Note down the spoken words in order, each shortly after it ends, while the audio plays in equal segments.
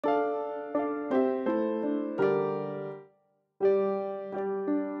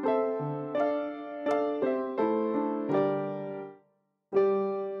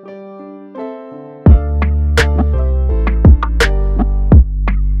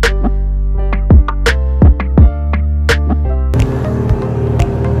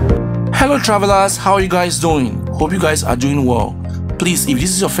travelers, how are you guys doing? Hope you guys are doing well. Please, if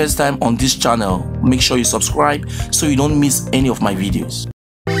this is your first time on this channel, make sure you subscribe so you don't miss any of my videos.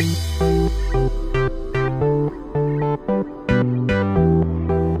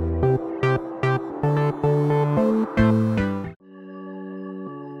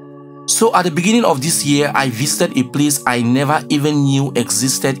 So at the beginning of this year, I visited a place I never even knew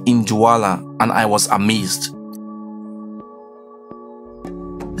existed in Douala, and I was amazed.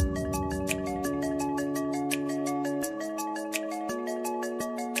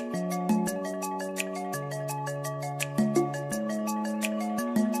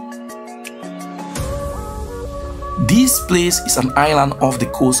 This place is an island off the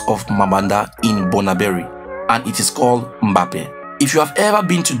coast of Mabanda in Bonaberi, and it is called Mbappe. If you have ever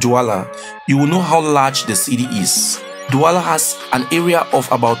been to Douala, you will know how large the city is. Douala has an area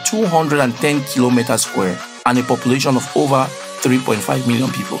of about 210 kilometers square and a population of over 3.5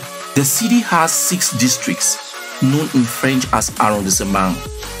 million people. The city has 6 districts, known in French as arrondissements.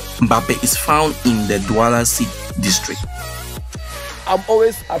 Mbappe is found in the Douala City district. I'm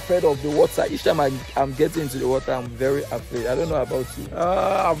always afraid of the water. Each time I'm getting into the water, I'm very afraid. I don't know about you.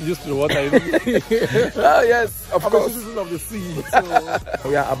 I'm used to the water. Oh yes, of course. I'm a citizen of the sea. So.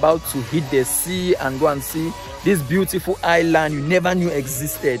 We are about to hit the sea and go and see this beautiful island you never knew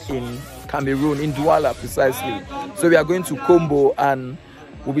existed in Cameroon, in Douala precisely. So we are going to Combo and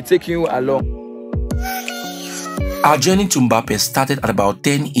we'll be taking you along. Our journey to Mbappe started at about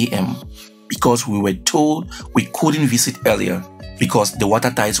 10 a.m. because we were told we couldn't visit earlier because the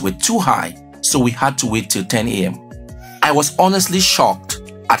water tides were too high, so we had to wait till 10 a.m. I was honestly shocked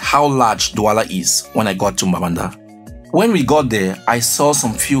at how large Douala is when I got to Mabanda. When we got there, I saw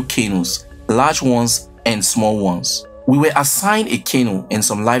some few canoes, large ones and small ones. We were assigned a canoe and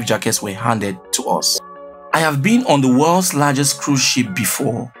some life jackets were handed to us. I have been on the world's largest cruise ship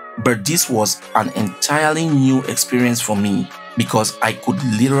before, but this was an entirely new experience for me because I could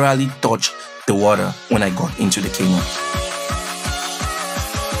literally touch the water when I got into the canoe.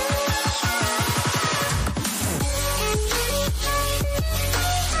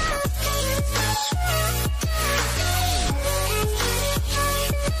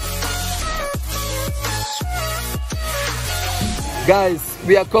 Guys,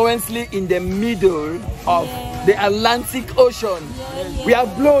 we are currently in the middle of the Atlantic Ocean. We are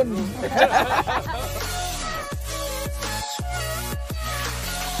blown.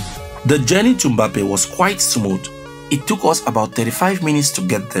 The journey to Mbappe was quite smooth. It took us about 35 minutes to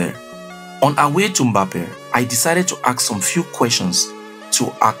get there. On our way to Mbappe, I decided to ask some few questions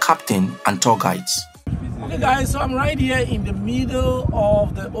to our captain and tour guides. Okay guys, so I'm right here in the middle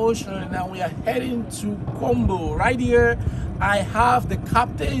of the ocean and we are heading to Combo. Right here, I have the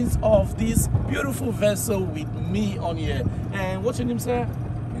captains of this beautiful vessel with me on here. And what's your name, sir?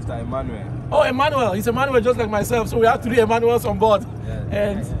 Mr. Emmanuel. Oh, Emmanuel. He's Emmanuel just like myself. So we have 3 Emmanuels on board. Yeah.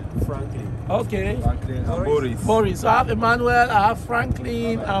 And Franklin. Okay. Franklin and Boris. Boris. So I have Emmanuel, I have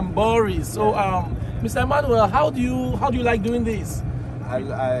Franklin and Boris. So Mr. Emmanuel, how do you like doing this?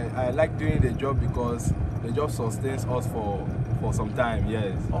 I like doing the job because the job sustains us for some time,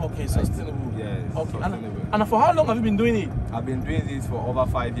 yes. Okay, sustainable. Yes, okay. Sustainable. And for how long have you been doing it? I've been doing this for over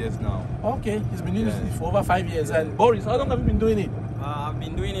 5 years now. Okay, he's been doing this for over 5 years. And Boris, how long have you been doing it? I've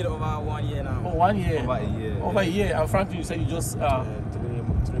been doing it over 1 year now. Oh, 1 year. Over a year. Over a year. And Franklin, you said you just 3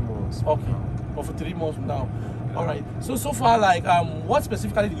 months. Okay. Or for 3 months now. Yeah. All right. So far, like, what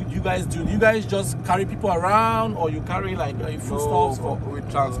specifically do you guys do? Do you guys just carry people around, or you carry like foodstuffs? No, we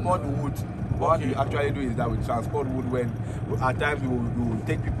transport wood. What we actually do is that we transport wood when, at times we will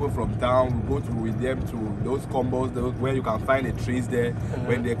take people from town, we go with them to those combos where you can find the trees there.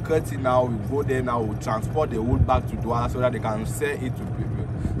 When they cut it now, we go there now, we transport the wood back to Douala so that they can sell it to people.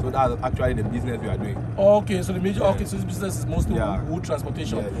 So that's actually the business we are doing. Okay, so the major, okay, so this business is mostly wood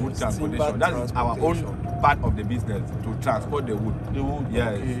transportation. Yeah, wood transportation. That's our own part of the business, to transport the wood. The wood,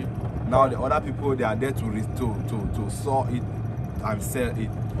 yes. Okay. Now the other people, they are there to saw it and sell it.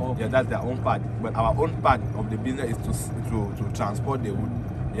 Okay. Yeah, that's their own part. But our own part of the business is to transport the wood.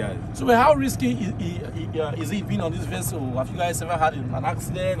 Yeah. So how risky is it being on this vessel? Have you guys ever had an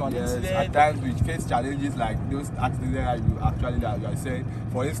accident or an incident? At times we face challenges like those accidents that you are saying.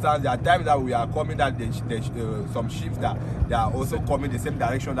 For instance, there are times that we are coming that some ships that they are also coming the same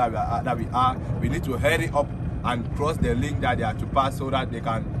direction that we are. We need to hurry up and cross the link that they are to pass so that they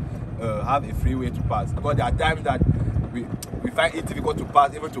can have a freeway to pass. Because there are times that we find it difficult to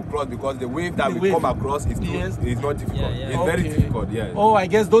pass, even to cross, because the wave that we come across is not difficult. Yeah. It's very difficult, yes. Oh, I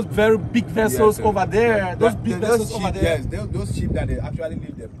guess those very big vessels over there, those vessels over there. Yes, those ships that they actually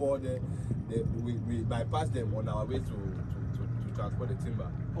leave the port there, we bypass them on our way to to transport the timber.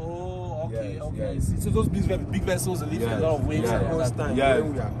 Oh, okay, Yes, okay. yes. So those big vessels they lift a lot of weight. Yes. And all that. Time Yes.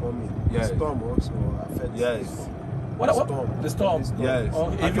 when we are coming, Yes. the storm also affects Yes. What? The storm. Yes. Oh,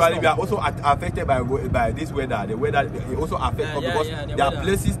 heavy Actually, we storm. are also affected by this weather. The weather it also affects us because the there are weather.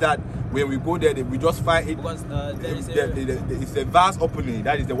 places that when we go there, we just find it. Because there is It's a vast opening.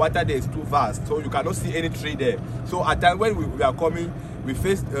 That is, the water there is too vast, so you cannot see any tree there. So at times when we are coming, we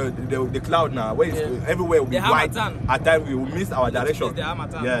face the cloud now. Where everywhere will be The white. Hamatan. At times we will miss our direction. face the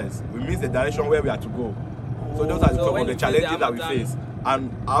Hamatan. Yes, we miss the direction where we are to go. So those are So some when of the you face the challenges that we Hamatan- face.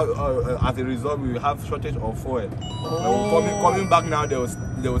 And as a result, we will have shortage of fuel. Coming back now, they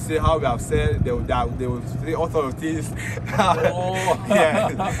will say how we have said. They will say all sorts of things.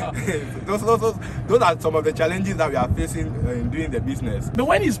 Yeah, those are some of the challenges that we are facing in doing the business. But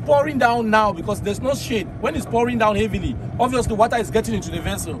when it's pouring down now, because there's no shade, when it's pouring down heavily, obviously water is getting into the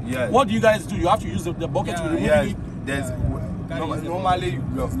vessel. Yes. What do you guys do? You have to use the bucket to remove Yes, it. normally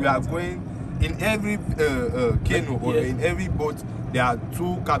we are going in every canoe or in every boat. There are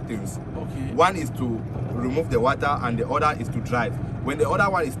two captains. Okay. One is to remove the water and the other is to drive. When the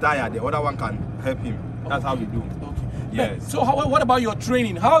other one is tired, the other one can help him. That's how we do. Okay. Yes. So what about your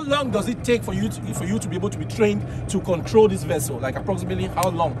training? How long does it take for you to be able to be trained to control this vessel? Like approximately how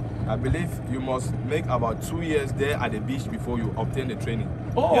long? I believe you must make about 2 years there at the beach before you obtain the training.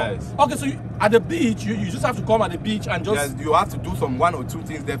 Oh, yes. Okay, so at the beach, you just have to come at the beach and just... Yes, you have to do some 1 or 2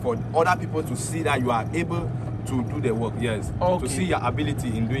 things there for other people to see that you are able to do the work, yes. Okay. To see your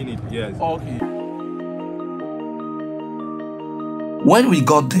ability in doing it, yes. Okay. When we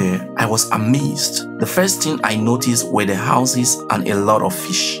got there, I was amazed. The first thing I noticed were the houses and a lot of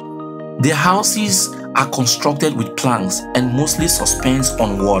fish. The houses are constructed with planks and mostly suspends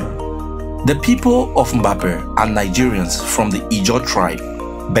on water. The people of Mbappe are Nigerians from the Ijo tribe,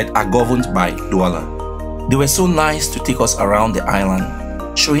 but are governed by Douala. They were so nice to take us around the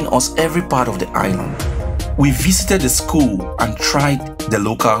island, showing us every part of the island. We visited the school and tried the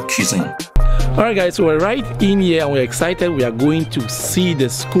local cuisine. Alright guys, so we're right in here and we're excited. We are going to see the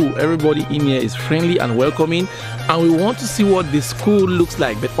school. Everybody in here is friendly and welcoming and we want to see what the school looks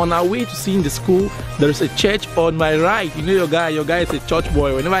like. But on our way to seeing the school, there is a church on my right. You know your guy is a church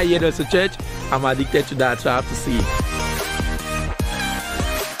boy. Whenever I hear there's a church, I'm addicted to that, so I have to see it.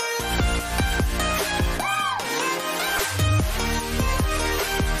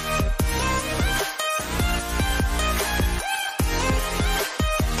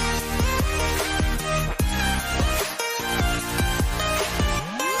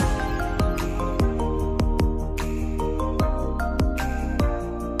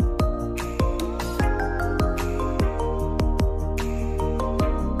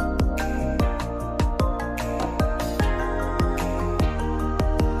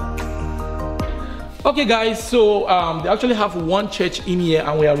 Okay guys, so they actually have one church in here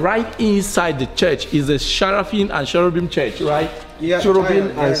and we are right inside the church. It's the Seraphim and Cherubim Church, right? Yeah, Cherubim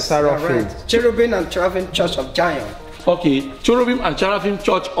Giant, and Seraphim. right. Cherubim and Seraphim Church of Giant. Okay, Cherubim and Seraphim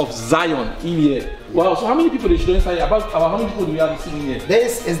Church of Zion in here. Wow, so how many people they should inside here? About how many people do we have sitting here?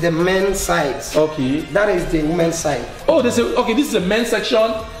 This is the men's side. Okay. That is the women's side. Oh, this is the men's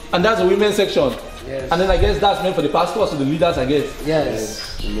section and that's the women's section. Yes. And then I guess that's meant for the pastors or the leaders, I guess.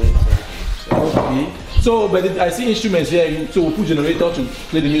 Yes. Okay. So, but I see instruments here, so we'll put generator to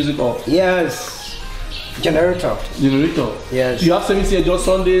play the music off. Yes. Generator. Generator? Yes. You have service here just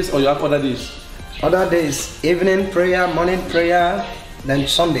Sundays or you have other days? Other days, evening prayer, morning prayer, then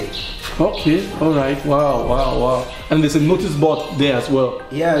Sunday. Okay, alright. Wow, wow, wow. And there's a notice board there as well.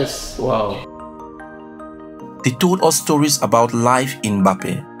 Yes. Wow. They told us stories about life in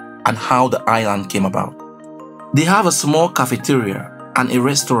Mbappe and how the island came about. They have a small cafeteria and a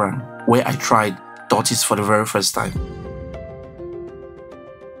restaurant where I tried tortillas for the very first time.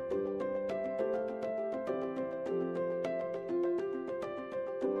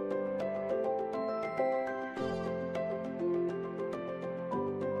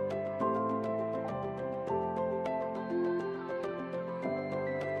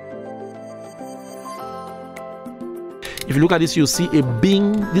 If you look at this, you'll see a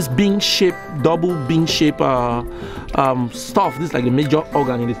this bean shape, double bean shape stuff. This is like the major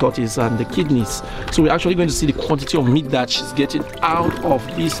organ in the tortoise and the kidneys. So we're actually going to see the quantity of meat that she's getting out of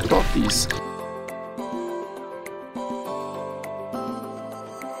these tortoise.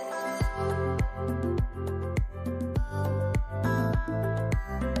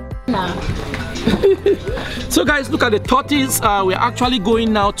 So guys, look at the tortoise. We're actually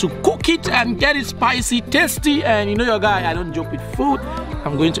going now to cook it and get it spicy, tasty, and you know your guy, I don't joke with food.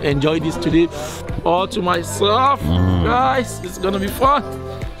 I'm going to enjoy this today all to myself. Guys, it's gonna be fun.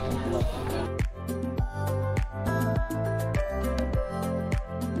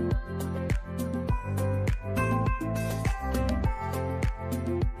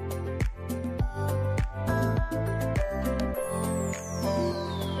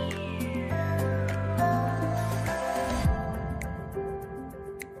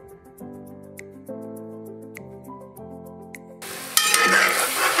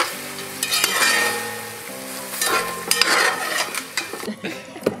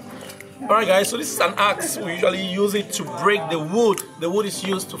 Alright guys, so this is an axe. We usually use it to break the wood. The wood is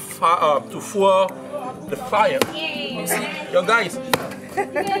used to fuel the fire. You see? Yo guys.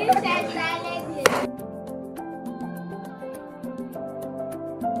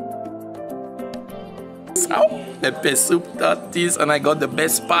 Pepper soup, that is, and I got the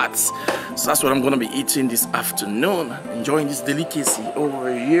best parts. So that's what I'm gonna be eating this afternoon. Enjoying this delicacy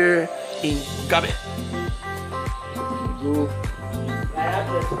over here in Gabe.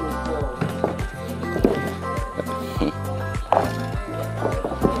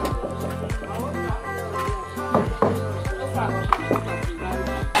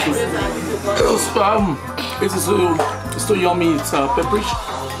 It's so yummy. It's pepperish.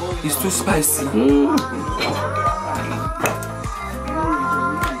 It's too spicy.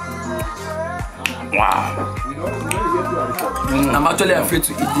 Wow. I'm actually afraid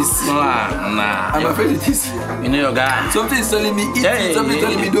to eat this. Nah. I'm afraid to eat this. You know your guy. Something is telling me eat it. Something is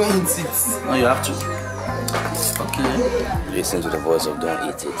telling me don't eat it. No, you have to. Okay. Listen to the voice of don't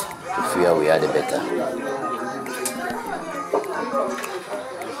eat it. The fewer we are, the better.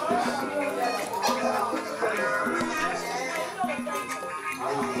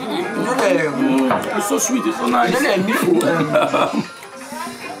 It's so sweet, it's so nice.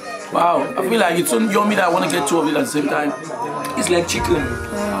 Wow, I feel like it's so yummy that I want to get two of it at the same time. It's like chicken.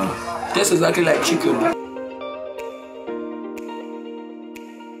 Tastes exactly like chicken.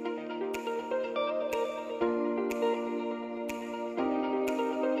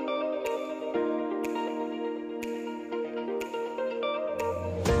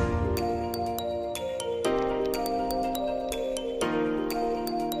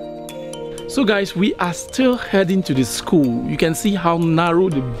 So guys, we are still heading to the school. You can see how narrow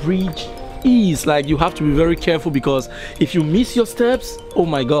the bridge is. Like, you have to be very careful, because if you miss your steps, oh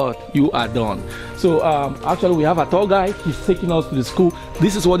my god, you are done. So actually we have a tour guide. He's taking us to the school.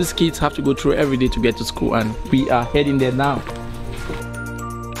 This is what these kids have to go through every day to get to school, and we are heading there now.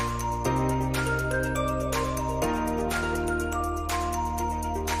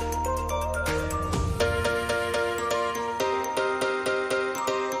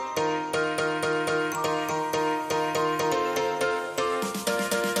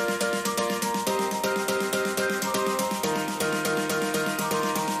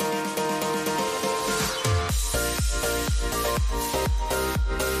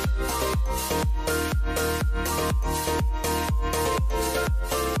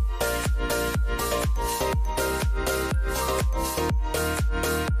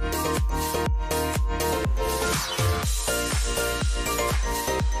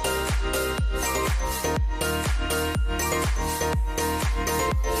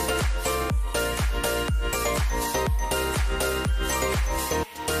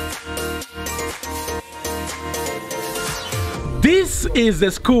 This is the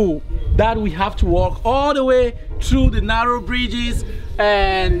school that we have to walk all the way through the narrow bridges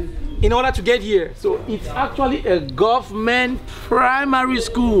and in order to get here. So it's actually a government primary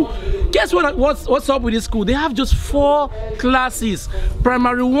school. Guess what's up with this school? They have just 4 classes: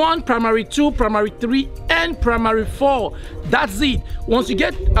 primary 1, primary 2, primary 3, and primary 4. That's it. Once you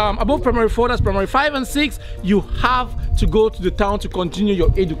get above primary 4, that's primary 5 and 6, you have to go to the town to continue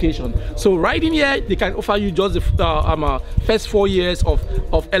your education. So right in here, they can offer you just the first 4 years of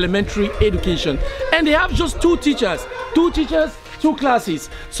elementary education. And they have just 2 teachers. 2 classes.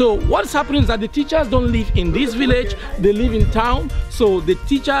 So what's happening is that the teachers don't live in this village, they live in town. So the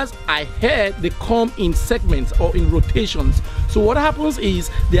teachers, I heard, they come in segments or in rotations. So what happens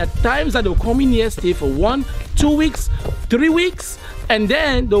is there are times that they'll come in here, stay for 1, 2 weeks, 3 weeks, and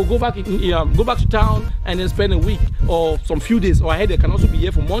then they'll go back to town and then spend a week or some few days. Or I heard they can also be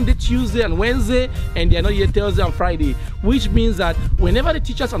here for Monday, Tuesday, and Wednesday, and they're not here Thursday and Friday, which means that whenever the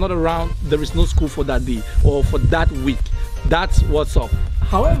teachers are not around, there is no school for that day or for that week. That's what's up.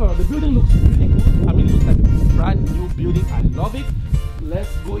 However, the building looks really good. I mean, it looks like a brand new building. I love it.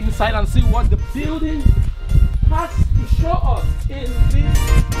 Let's go inside and see what the building has to show us in this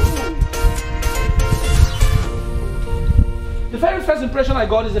school. The very first impression I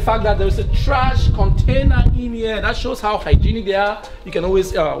got is the fact that there is a trash container in here. That shows how hygienic they are. You can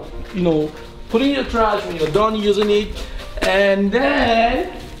always, you know, put in your trash when you're done using it. And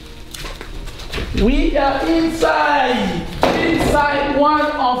then we are inside one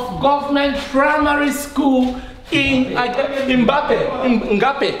of government primary school in Mbappe.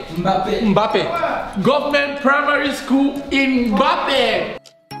 Government primary school in Mbappe.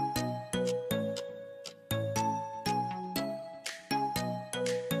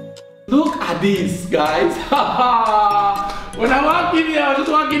 Look at this, guys. When I walk in here, I was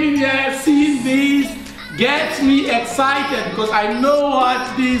just walking in here, seeing this, gets me excited because I know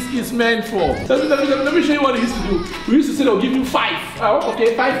what this is meant for. Let me show you what we used to do. We used to say they'll give you 5.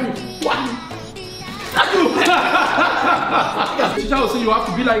 Okay, 5 minutes. 1. Teacher will say you have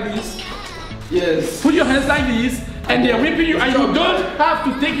to be like this. Yes. Put your hands like this, and they're whipping you, and you don't have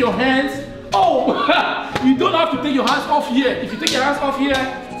to take your hands. Oh, you don't have to take your hands off here. If you take your hands off here,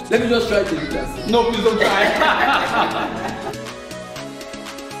 Let me just try to do that. no, please don't try.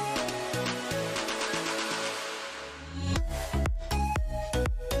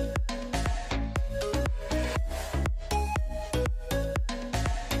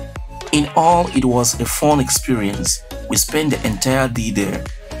 In all, it was a fun experience. We spent the entire day there.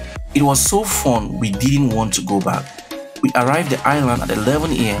 It was so fun we didn't want to go back. We arrived at the island at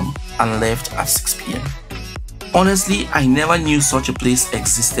 11 a.m. and left at 6 p.m. Honestly, I never knew such a place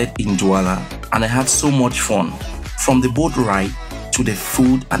existed in Douala, and I had so much fun, from the boat ride to the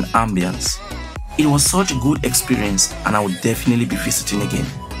food and ambience. It was such a good experience, and I would definitely be visiting again.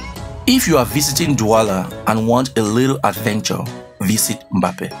 If you are visiting Douala and want a little adventure, visit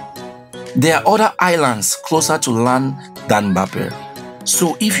Mbappe. There are other islands closer to land than Mbappe,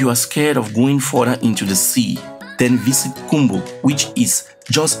 so if you are scared of going further into the sea, then visit Kumbo, which is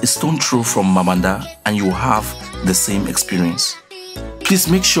just a stone throw from Mamanda, and you will have the same experience. Please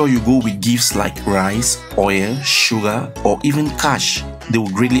make sure you go with gifts like rice, oil, sugar, or even cash. They will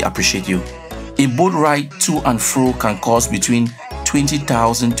greatly appreciate you. A boat ride to and fro can cost between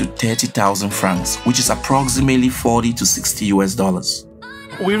 20,000 to 30,000 francs, which is approximately 40 to 60 US dollars.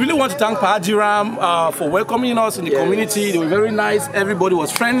 We really want to thank Pajiram for welcoming us in the community. They were very nice. Everybody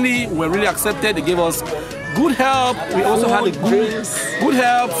was friendly. We were really accepted. They gave us good help. We also had a good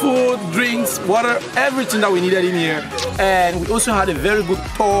help, food, drinks, water, everything that we needed in here. And we also had a very good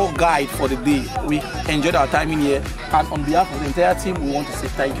tour guide for the day. We enjoyed our time in here. And on behalf of the entire team, we want to say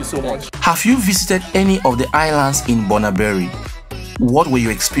thank you so much. Have you visited any of the islands in Bonaberi? What were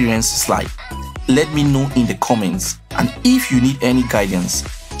your experiences like? Let me know in the comments. And if you need any guidance,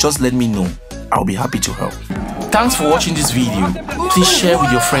 just let me know. I'll be happy to help. Thanks for watching this video. Please share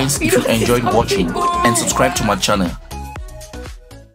with your friends if you enjoyed watching, and subscribe to my channel.